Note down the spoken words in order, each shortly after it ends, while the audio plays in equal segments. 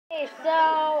So,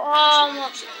 I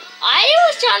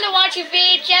was trying to watch a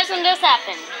VHS and this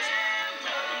happened.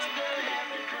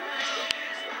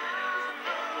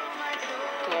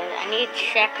 Okay, I need to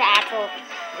check the actual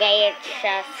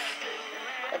VHS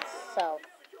itself.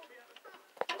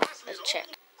 Let's check.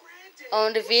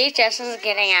 Oh, the VHS is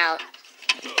getting out.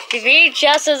 The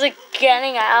VHS is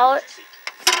getting out.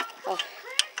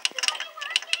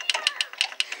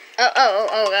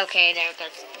 Oh, okay, there it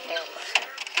goes. There it goes.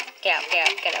 Get up. Yeah.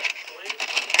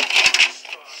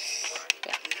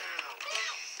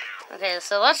 Okay,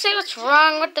 so let's see what's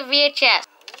wrong with the VHS.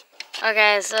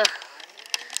 Okay, so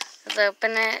let's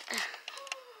open it.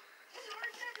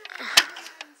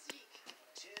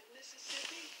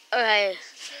 Okay,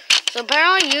 so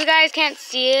apparently you guys can't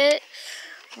see it,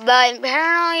 but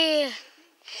apparently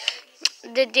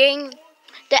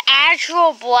the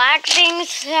actual black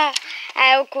things that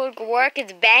could work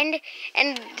is bend,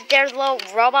 and there's little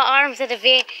robot arms in the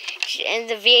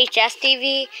VHS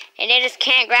TV, and they just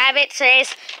can't grab it, so they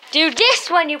just do this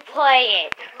when you play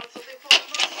it.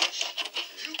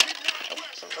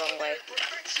 Oops, the wrong way.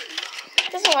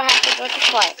 This is what happens when you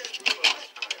play.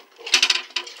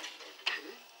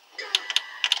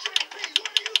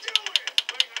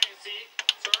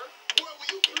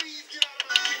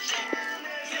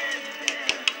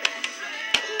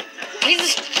 This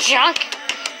is junk.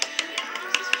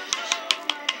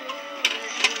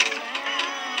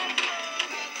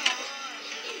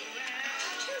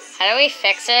 How do we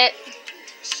fix it?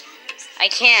 I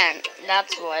can't.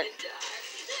 That's what.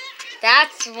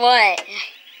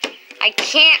 I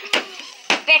can't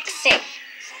fix it.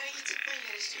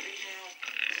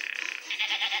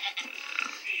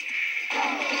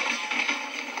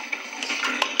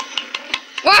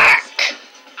 Work!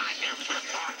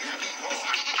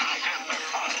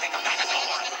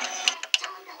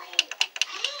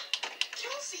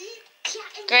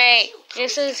 Great.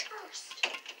 This is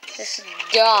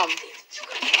dumb.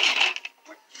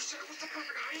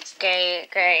 Great.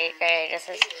 This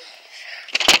is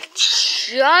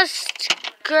just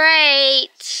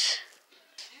great.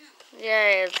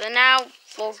 Yeah, so now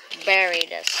we'll bury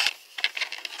this.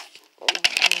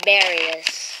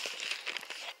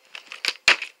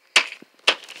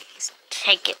 Let's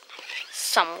take it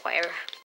somewhere.